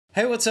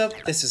Hey, what's up?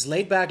 This is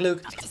Laidback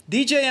Luke,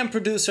 DJ and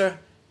producer,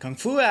 Kung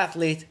Fu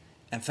athlete,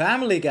 and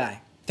family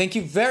guy. Thank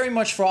you very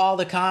much for all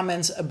the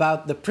comments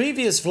about the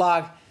previous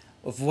vlog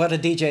of what a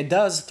DJ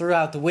does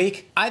throughout the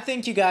week. I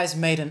think you guys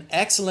made an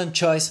excellent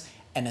choice,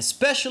 and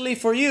especially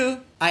for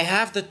you, I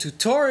have the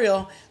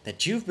tutorial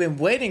that you've been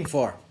waiting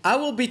for. I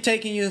will be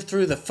taking you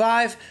through the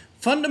 5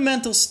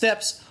 fundamental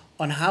steps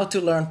on how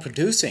to learn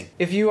producing.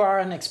 If you are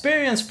an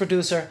experienced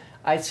producer,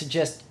 I'd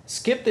suggest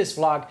skip this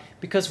vlog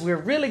because we're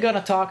really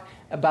gonna talk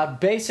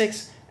about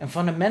basics and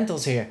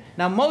fundamentals here.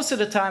 Now, most of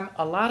the time,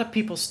 a lot of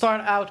people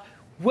start out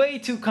way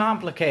too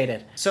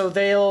complicated. So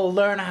they'll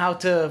learn how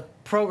to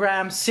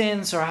program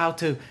synths or how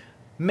to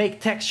make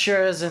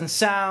textures and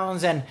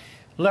sounds and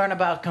learn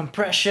about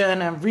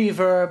compression and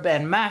reverb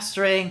and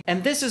mastering.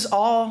 And this is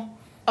all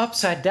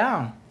upside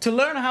down. To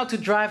learn how to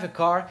drive a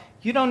car,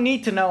 you don't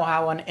need to know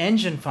how an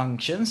engine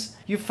functions.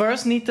 You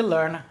first need to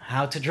learn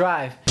how to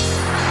drive.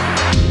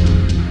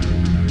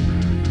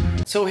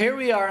 So here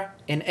we are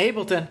in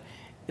Ableton.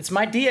 It's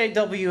my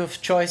DAW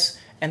of choice,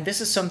 and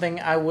this is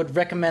something I would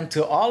recommend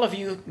to all of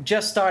you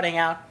just starting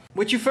out.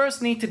 What you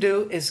first need to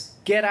do is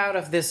get out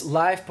of this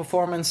live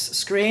performance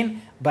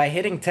screen by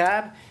hitting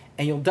tab,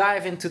 and you'll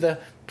dive into the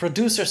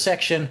producer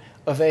section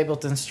of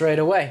Ableton straight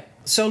away.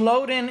 So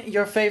load in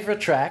your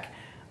favorite track.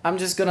 I'm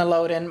just gonna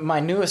load in my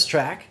newest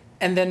track.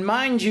 And then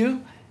mind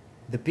you,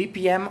 the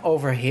BPM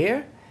over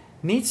here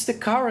needs to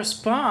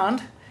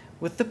correspond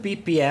with the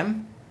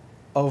BPM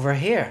over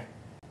here.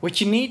 What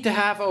you need to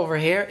have over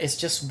here is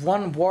just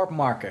one warp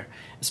marker.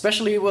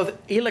 Especially with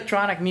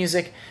electronic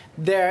music,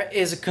 there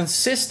is a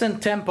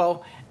consistent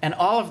tempo, and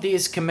all of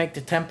these can make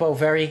the tempo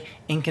very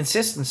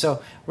inconsistent.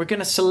 So we're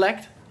gonna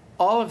select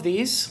all of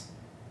these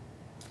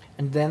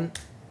and then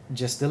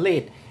just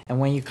delete.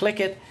 And when you click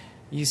it,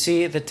 you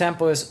see the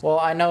tempo is, well,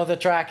 I know the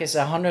track is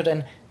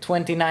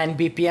 129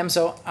 BPM,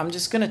 so I'm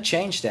just gonna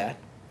change that.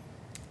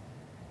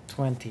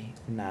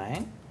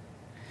 29.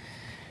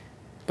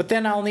 But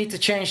then I'll need to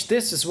change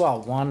this as well,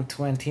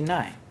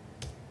 129.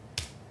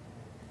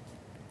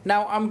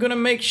 Now I'm gonna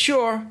make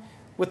sure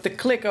with the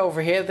click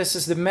over here, this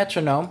is the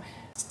metronome.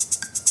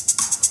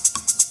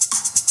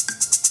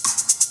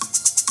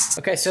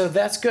 Okay, so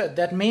that's good.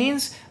 That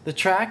means the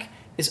track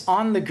is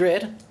on the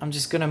grid. I'm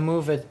just gonna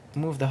move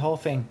the whole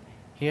thing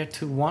here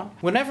to 1.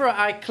 Whenever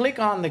I click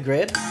on the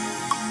grid,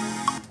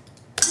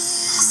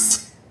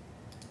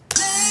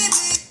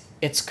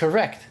 it's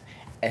correct.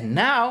 And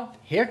now,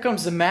 here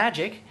comes the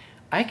magic.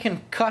 I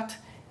can cut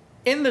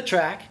in the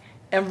track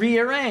and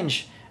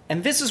rearrange.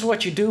 And this is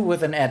what you do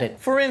with an edit.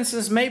 For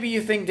instance, maybe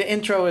you think the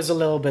intro is a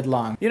little bit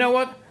long. You know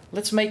what?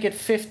 Let's make it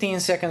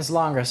 15 seconds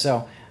longer.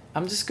 So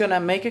I'm just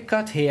gonna make a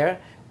cut here,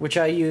 which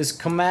I use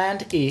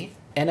Command E.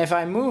 And if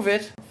I move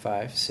it,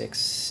 5, 6,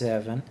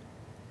 7,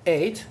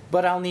 8,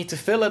 but I'll need to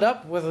fill it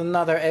up with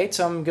another 8.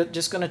 So I'm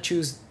just gonna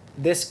choose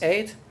this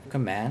 8,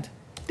 Command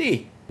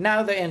D.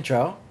 Now the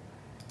intro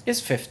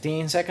is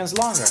 15 seconds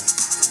longer.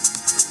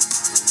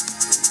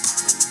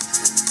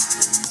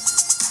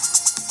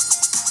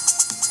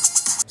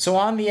 So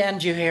on the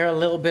end you hear a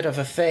little bit of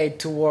a fade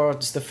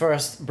towards the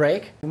first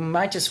break. You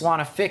might just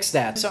want to fix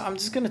that. So I'm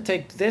just going to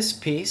take this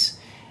piece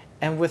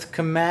and with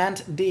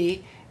Command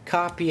D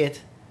copy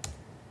it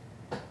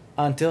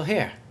until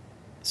here.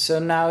 So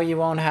now you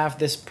won't have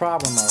this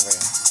problem over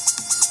here.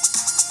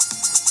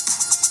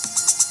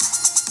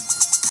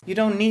 You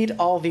don't need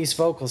all these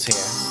vocals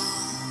here.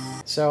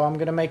 So I'm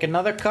going to make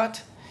another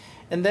cut,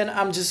 and then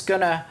I'm just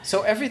gonna,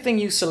 so everything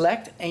you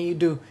select and you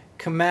do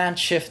Command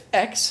Shift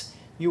X,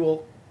 you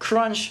will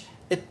crunch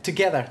it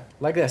together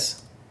like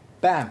this.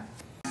 Bam.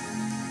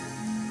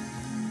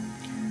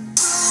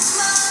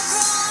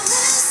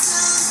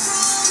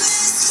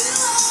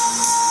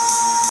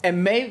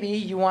 And maybe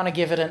you want to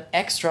give it an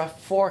extra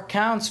 4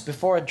 counts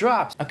before it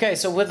drops. Okay,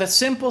 so with a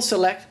simple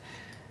select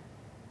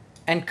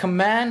and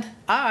Command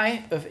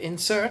I of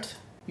insert,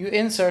 you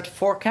insert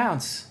 4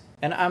 counts.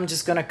 And I'm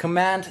just gonna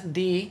Command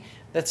D,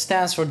 that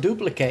stands for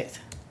duplicate.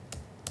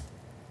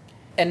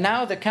 And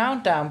now the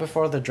countdown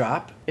before the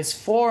drop is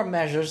 4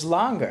 measures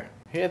longer.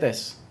 Hear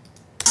this.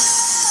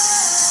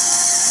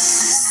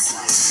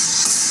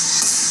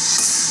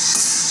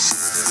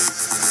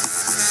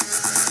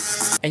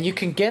 And you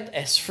can get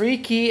as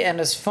freaky and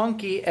as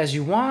funky as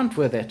you want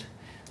with it.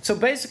 So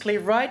basically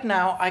right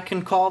now I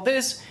can call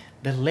this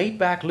the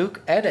Laidback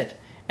Luke edit.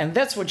 And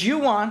that's what you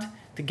want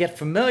to get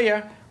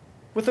familiar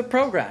with the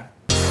program.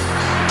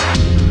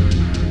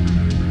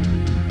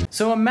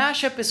 So a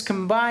mashup is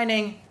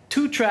combining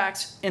 2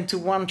 tracks into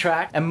 1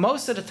 track, and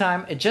most of the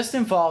time it just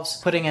involves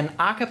putting an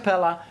a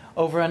cappella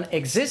over an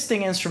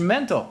existing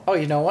instrumental. Oh,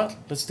 you know what?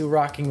 Let's do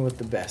Rocking with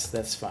the Best.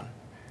 That's fun.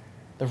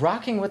 The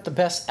Rocking with the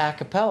Best a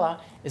cappella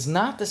is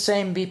not the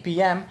same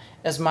BPM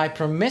as my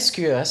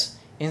promiscuous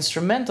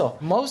instrumental.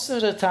 Most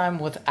of the time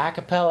with a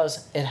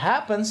cappellas, it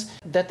happens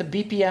that the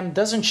BPM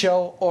doesn't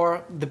show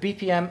or the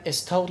BPM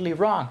is totally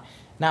wrong.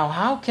 Now,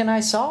 how can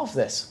I solve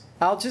this?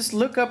 I'll just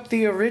look up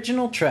the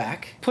original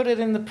track, put it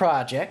in the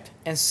project,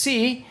 and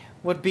see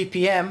what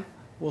BPM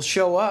will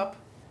show up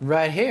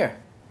right here.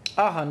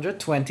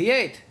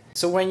 128.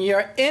 So when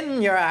you're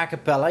in your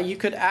acapella, you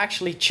could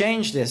actually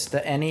change this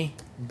to any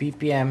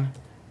BPM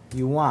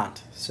you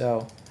want.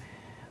 So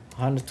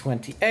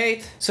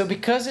 128. So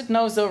because it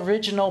knows the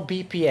original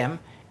BPM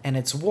and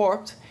it's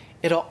warped,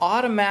 it'll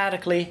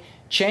automatically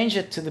change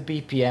it to the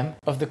BPM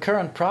of the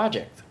current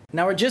project.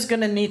 Now we're just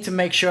gonna need to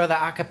make sure the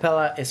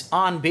acapella is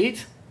on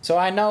beat. So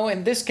I know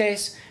in this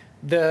case,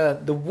 the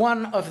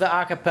one of the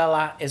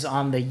acapella is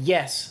on the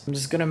yes. I'm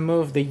just gonna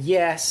move the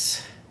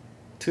yes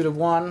to the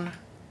one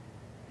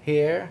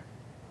here.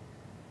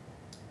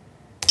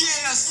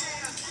 Yes,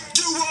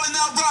 you are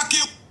now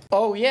rocking.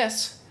 Oh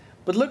yes,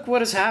 but look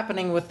what is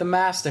happening with the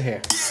master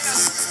here.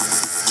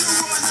 Yes,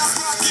 you are now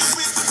rocking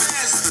with the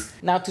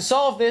best. Now to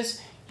solve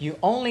this, you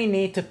only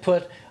need to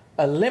put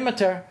a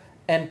limiter,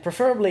 and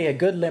preferably a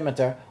good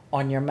limiter,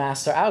 on your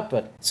master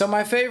output. So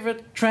my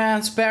favorite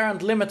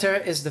transparent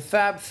limiter is the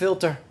Fab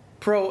Filter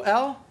Pro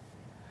L.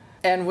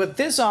 And with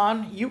this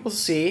on, you will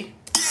see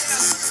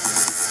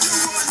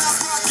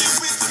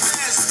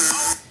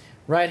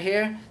right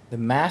here, the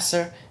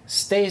master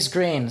stays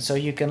green, so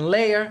you can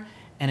layer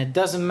and it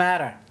doesn't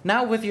matter.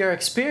 Now with your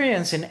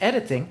experience in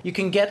editing, you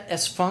can get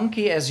as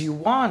funky as you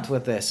want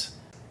with this.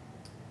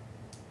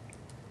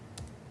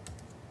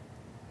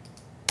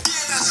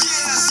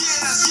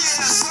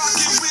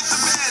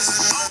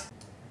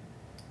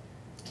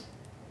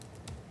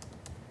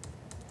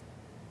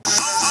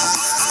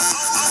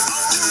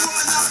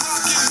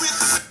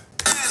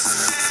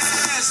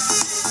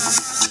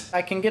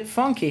 I can get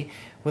funky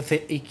with the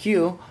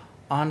EQ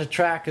on the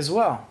track as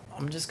well.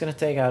 I'm just gonna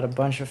take out a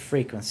bunch of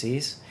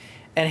frequencies.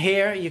 And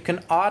here you can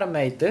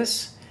automate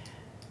this.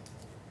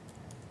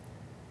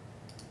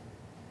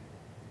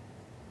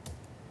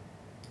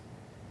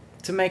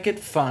 To make it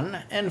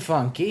fun and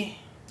funky.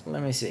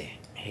 Let me see,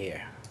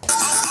 here.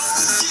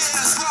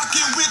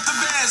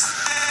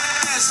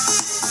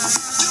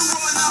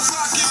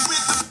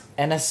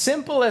 And as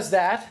simple as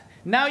that,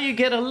 now you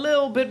get a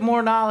little bit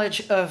more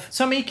knowledge of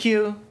some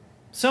EQ,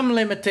 some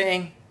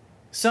limiting,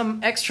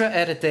 some extra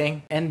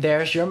editing, and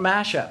there's your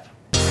mashup.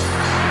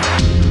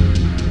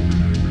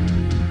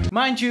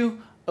 Mind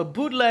you, a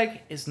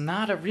bootleg is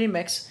not a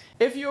remix.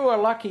 If you are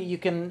lucky, you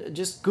can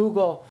just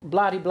Google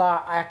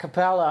blah-de-blah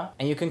acapella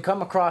and you can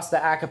come across the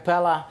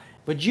acapella,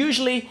 but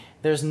usually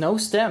there's no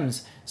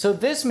stems. So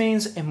this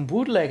means in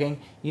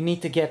bootlegging, you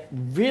need to get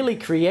really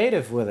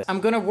creative with it. I'm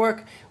gonna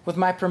work with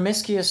my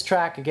promiscuous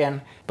track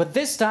again, but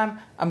this time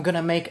I'm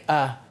gonna make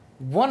a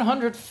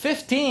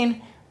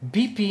 115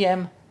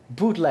 BPM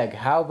bootleg.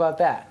 How about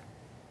that?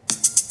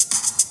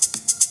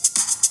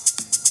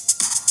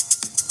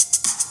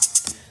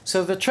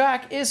 So the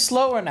track is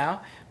slower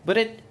now, but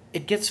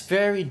it gets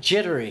very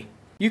jittery.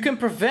 You can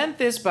prevent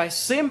this by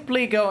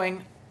simply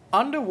going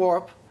under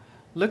warp,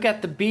 look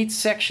at the beats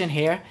section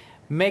here,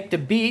 make the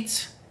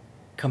beats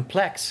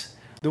complex.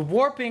 The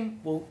warping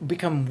will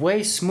become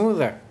way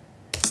smoother.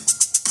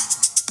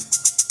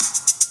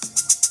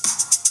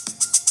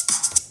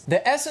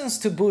 The essence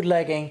to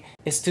bootlegging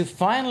is to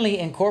finally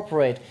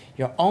incorporate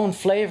your own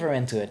flavor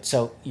into it.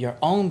 So your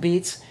own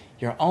beats,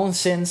 your own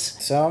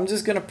synths. So I'm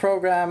just gonna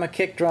program a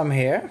kick drum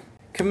here.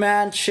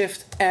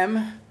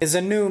 Command-Shift-M is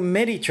a new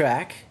MIDI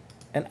track.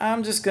 And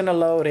I'm just gonna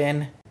load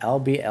in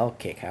LBL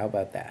kick. How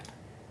about that?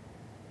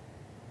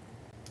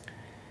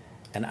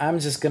 And I'm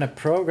just gonna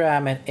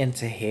program it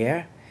into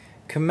here.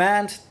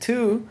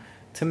 Command-2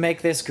 to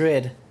make this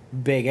grid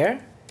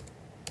bigger,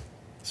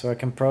 so I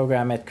can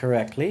program it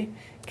correctly.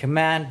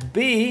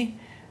 Command-B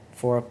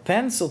for a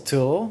pencil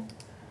tool.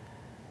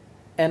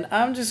 And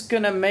I'm just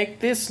gonna make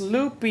this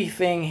loopy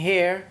thing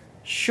here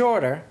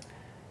shorter,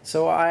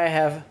 so I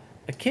have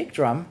a kick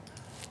drum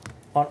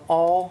on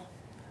all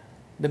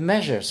the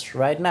measures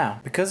right now.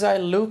 Because I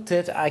looped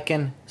it, I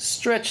can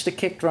stretch the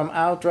kick drum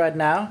out right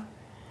now,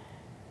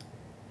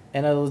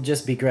 and it'll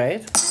just be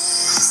great.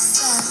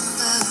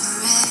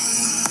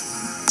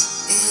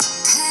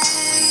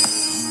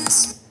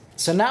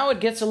 So now it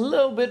gets a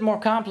little bit more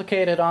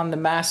complicated on the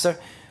master,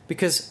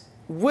 because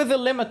with a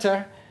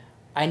limiter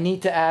I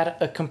need to add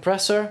a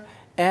compressor,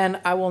 and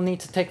I will need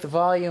to take the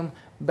volume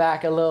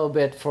back a little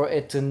bit for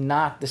it to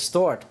not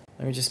distort.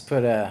 Let me just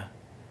put a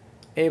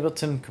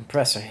Ableton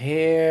compressor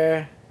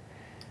here.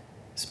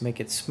 Let's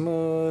make it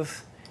smooth.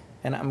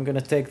 And I'm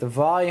gonna take the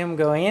volume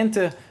going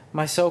into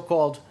my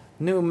so-called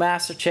new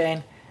master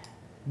chain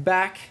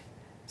back,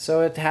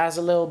 so it has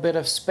a little bit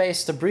of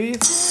space to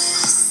breathe.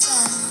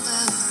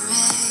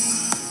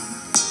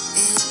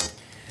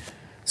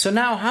 So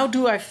now how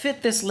do I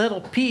fit this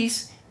little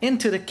piece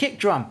into the kick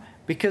drum?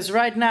 Because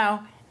right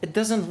now it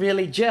doesn't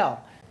really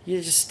gel.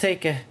 You just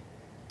take a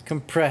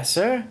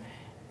compressor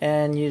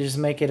and you just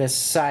make it a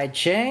side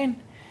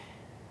chain.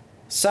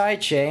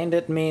 Side chain,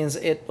 that means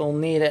it will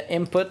need an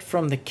input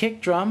from the kick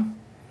drum.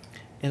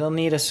 It'll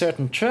need a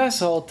certain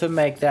threshold to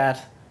make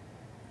that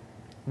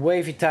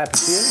wavy type of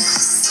feel.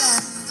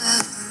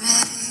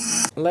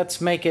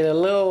 Let's make it a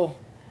little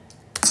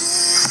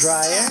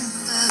drier.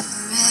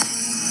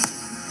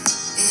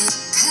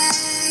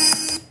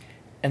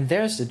 And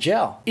there's the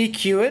gel.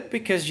 EQ it,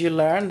 because you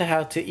learned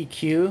how to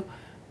EQ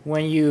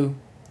when you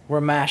we're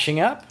mashing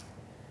up.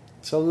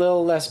 So a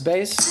little less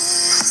bass.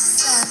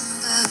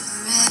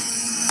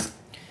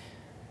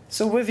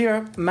 So with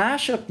your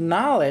mashup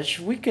knowledge,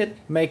 we could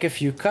make a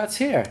few cuts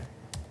here.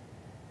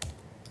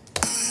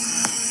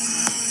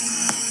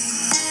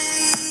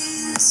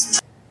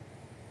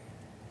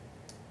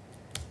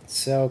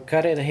 So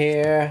cut it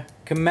here.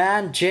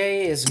 Command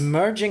J is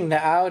merging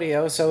the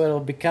audio so it'll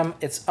become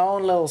its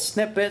own little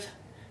snippet.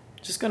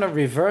 Just gonna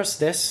reverse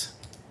this.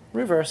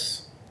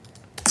 Reverse.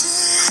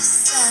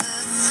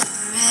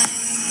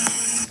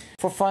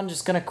 For fun,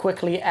 just gonna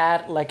quickly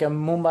add like a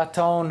Moomba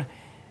tone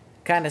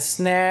kind of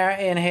snare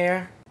in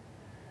here.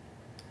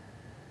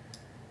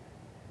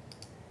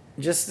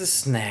 Just the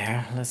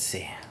snare. Let's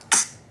see.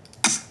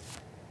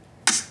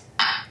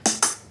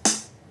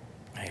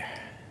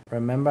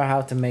 Remember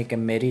how to make a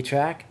MIDI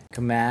track?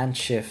 Command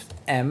Shift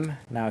M.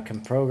 Now I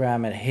can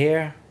program it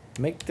here.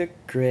 Make the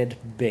grid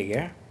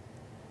bigger.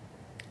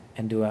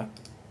 And do a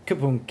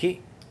kabunki.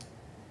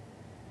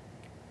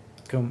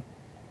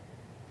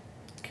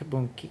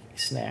 Kabunki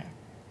snare.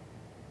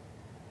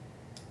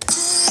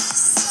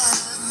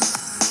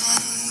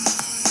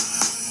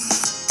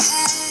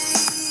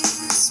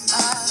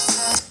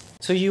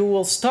 So you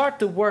will start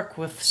to work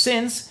with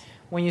synths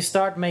when you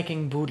start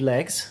making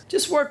bootlegs.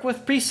 Just work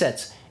with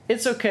presets.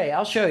 It's okay,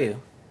 I'll show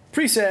you.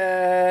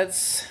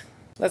 Presets.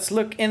 Let's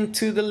look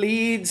into the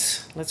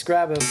leads. Let's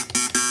grab a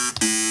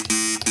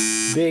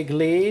big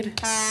lead.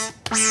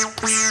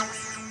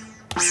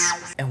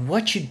 And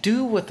what you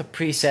do with the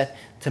preset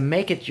to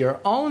make it your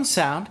own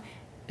sound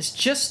is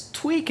just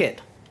tweak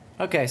it.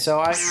 Okay, so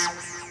I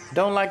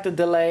don't like the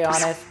delay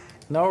on it.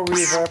 No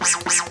reverb.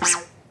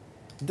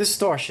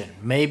 Distortion.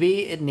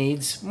 Maybe it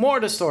needs more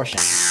distortion.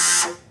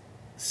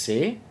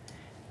 See?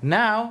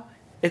 Now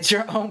it's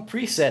your own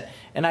preset,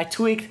 and I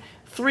tweaked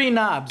 3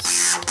 knobs.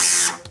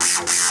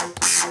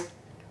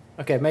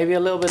 Okay, maybe a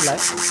little bit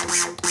less.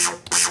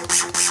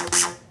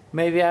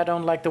 Maybe I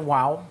don't like the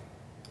wow.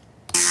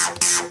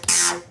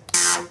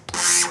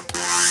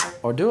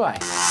 Or do I?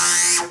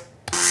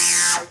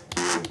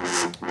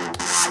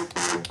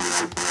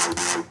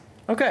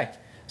 Okay,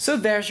 so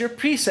there's your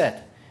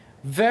preset.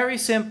 Very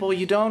simple,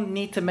 you don't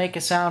need to make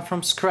a sound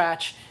from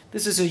scratch.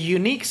 This is a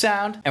unique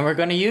sound, and we're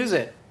gonna use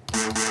it.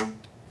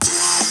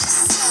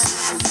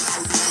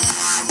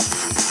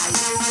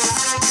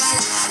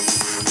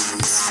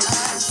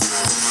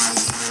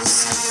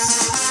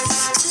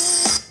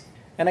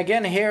 And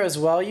again here as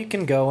well, you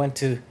can go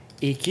into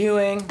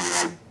EQing.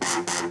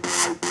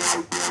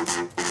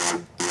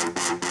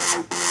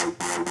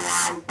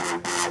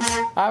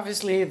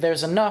 Obviously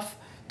there's enough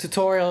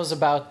tutorials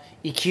about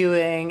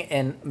EQing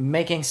and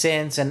making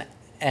synths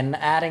and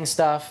adding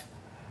stuff.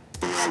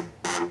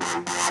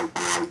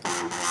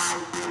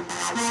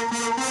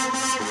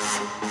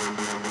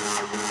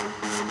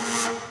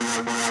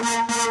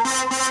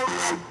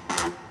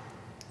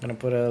 Gonna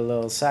put a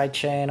little side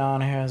chain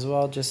on here as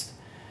well, just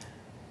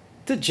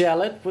to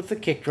gel it with the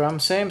kick drum.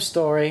 Same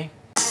story.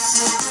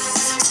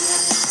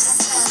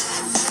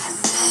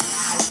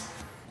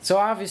 So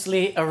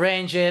obviously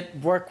arrange it,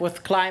 work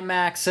with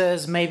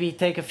climaxes, maybe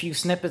take a few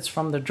snippets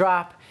from the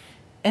drop,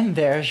 and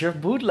there's your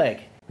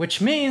bootleg. Which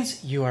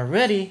means you are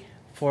ready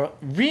for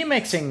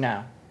remixing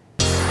now.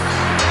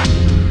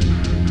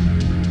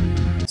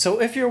 So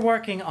if you're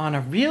working on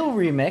a real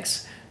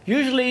remix,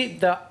 usually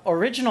the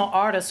original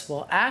artist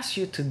will ask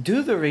you to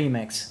do the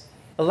remix.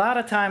 A lot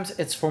of times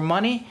it's for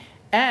money,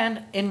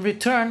 and in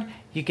return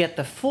you get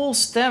the full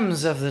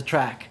stems of the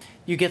track.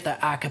 You get the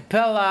a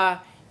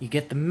cappella, you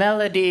get the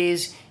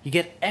melodies, you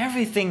get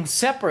everything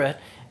separate,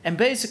 and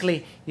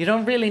basically you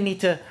don't really need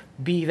to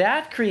be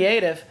that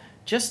creative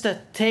just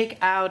to take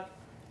out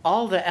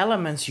all the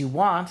elements you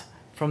want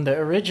from the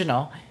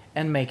original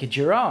and make it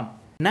your own.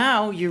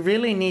 Now you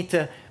really need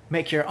to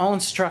make your own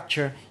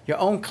structure, your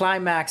own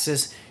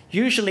climaxes.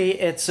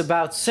 Usually it's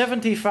about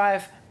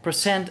 75%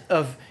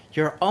 of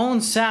your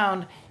own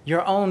sound,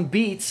 your own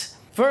beats,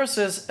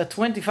 versus a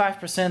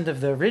 25%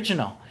 of the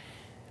original.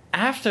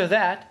 After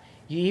that,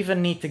 you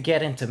even need to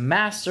get into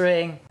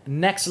mastering,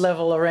 next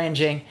level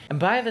arranging, and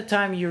by the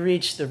time you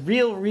reach the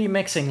real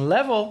remixing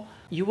level,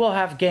 you will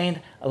have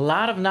gained a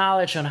lot of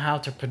knowledge on how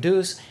to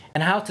produce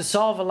and how to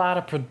solve a lot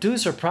of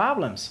producer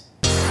problems.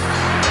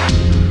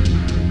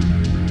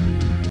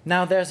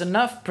 Now there's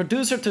enough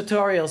producer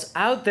tutorials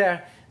out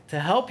there to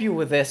help you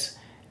with this.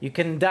 You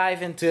can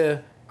dive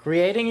into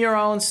creating your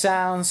own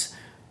sounds,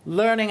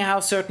 learning how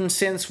certain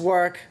synths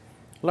work,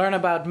 learn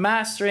about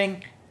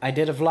mastering. I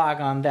did a vlog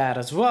on that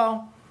as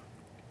well.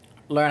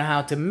 Learn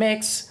how to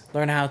mix,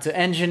 learn how to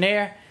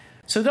engineer.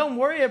 So don't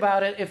worry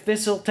about it if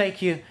this will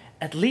take you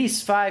at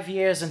least 5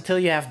 years until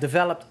you have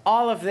developed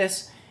all of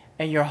this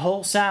and your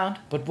whole sound.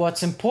 But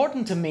what's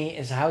important to me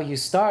is how you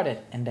started,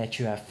 and that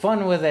you have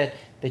fun with it,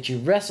 that you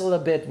wrestle a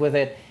bit with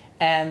it,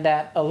 and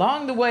that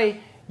along the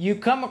way you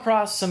come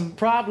across some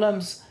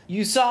problems,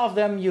 you solve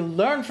them, you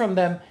learn from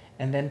them,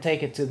 and then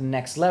take it to the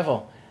next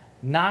level.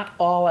 Not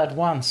all at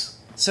once.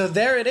 So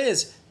there it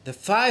is, the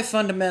 5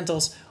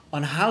 fundamentals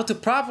on how to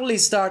properly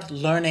start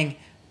learning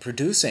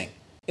producing.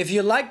 If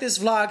you like this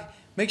vlog,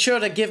 make sure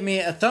to give me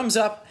a thumbs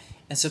up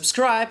and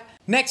subscribe.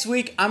 Next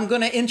week, I'm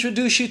gonna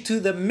introduce you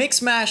to the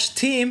Mixmash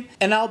team,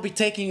 and I'll be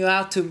taking you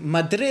out to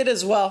Madrid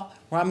as well,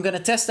 where I'm gonna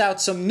test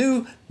out some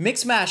new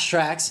Mixmash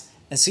tracks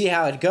and see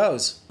how it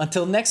goes.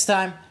 Until next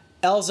time,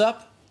 L's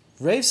up,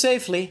 rave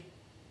safely,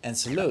 and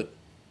salute.